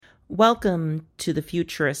Welcome to the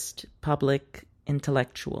Futurist Public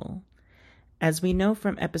Intellectual. As we know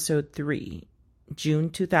from episode 3, June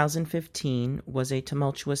 2015 was a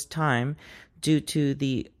tumultuous time due to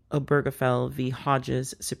the Obergefell v.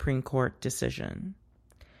 Hodges Supreme Court decision.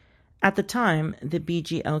 At the time, the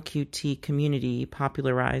BGLQT community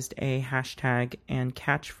popularized a hashtag and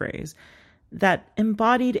catchphrase that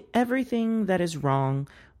embodied everything that is wrong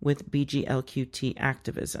with BGLQT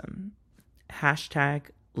activism. Hashtag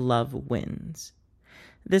Love wins.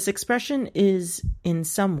 This expression is, in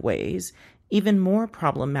some ways, even more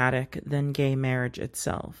problematic than gay marriage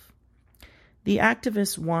itself. The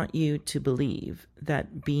activists want you to believe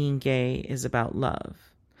that being gay is about love,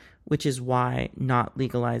 which is why not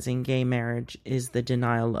legalizing gay marriage is the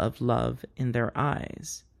denial of love in their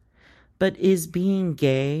eyes. But is being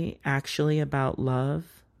gay actually about love?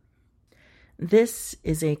 This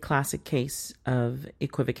is a classic case of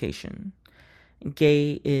equivocation.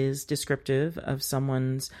 Gay is descriptive of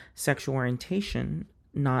someone's sexual orientation,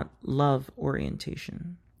 not love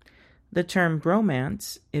orientation. The term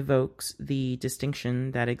bromance evokes the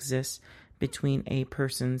distinction that exists between a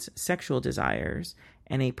person's sexual desires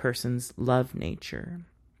and a person's love nature.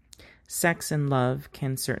 Sex and love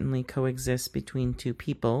can certainly coexist between two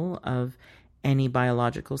people of any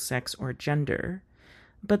biological sex or gender,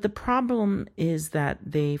 but the problem is that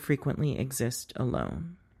they frequently exist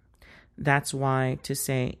alone. That's why to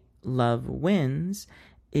say love wins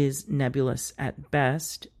is nebulous at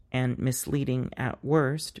best and misleading at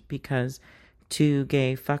worst, because two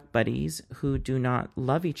gay fuck buddies who do not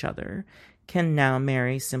love each other can now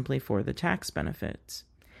marry simply for the tax benefits.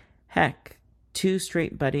 Heck, two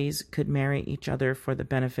straight buddies could marry each other for the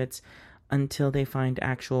benefits until they find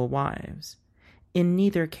actual wives. In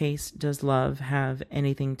neither case does love have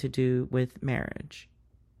anything to do with marriage.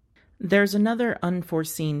 There's another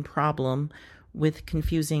unforeseen problem with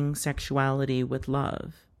confusing sexuality with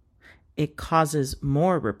love. It causes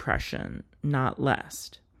more repression, not less.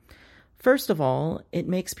 First of all, it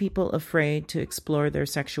makes people afraid to explore their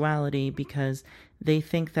sexuality because they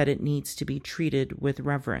think that it needs to be treated with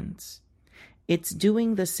reverence. It's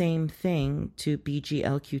doing the same thing to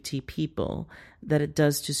BGLQT people that it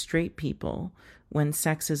does to straight people when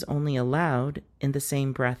sex is only allowed in the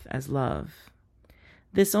same breath as love.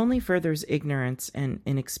 This only furthers ignorance and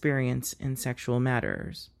inexperience in sexual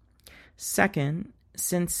matters. Second,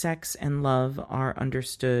 since sex and love are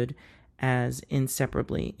understood as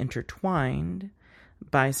inseparably intertwined,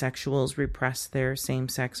 bisexuals repress their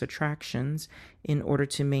same-sex attractions in order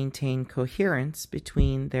to maintain coherence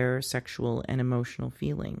between their sexual and emotional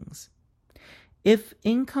feelings. If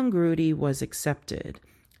incongruity was accepted,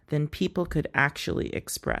 then people could actually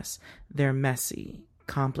express their messy,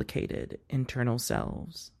 complicated internal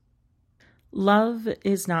selves. Love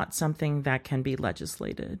is not something that can be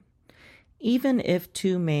legislated. Even if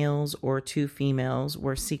two males or two females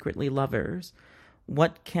were secretly lovers,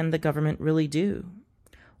 what can the government really do?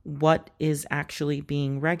 What is actually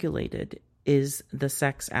being regulated is the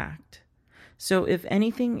Sex Act. So if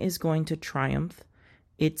anything is going to triumph,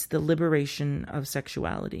 it's the liberation of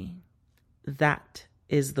sexuality. That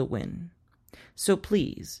is the win. So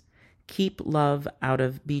please, keep love out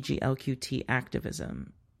of BGLQT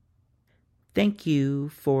activism. Thank you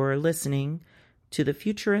for listening to the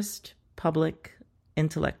Futurist Public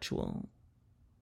Intellectual.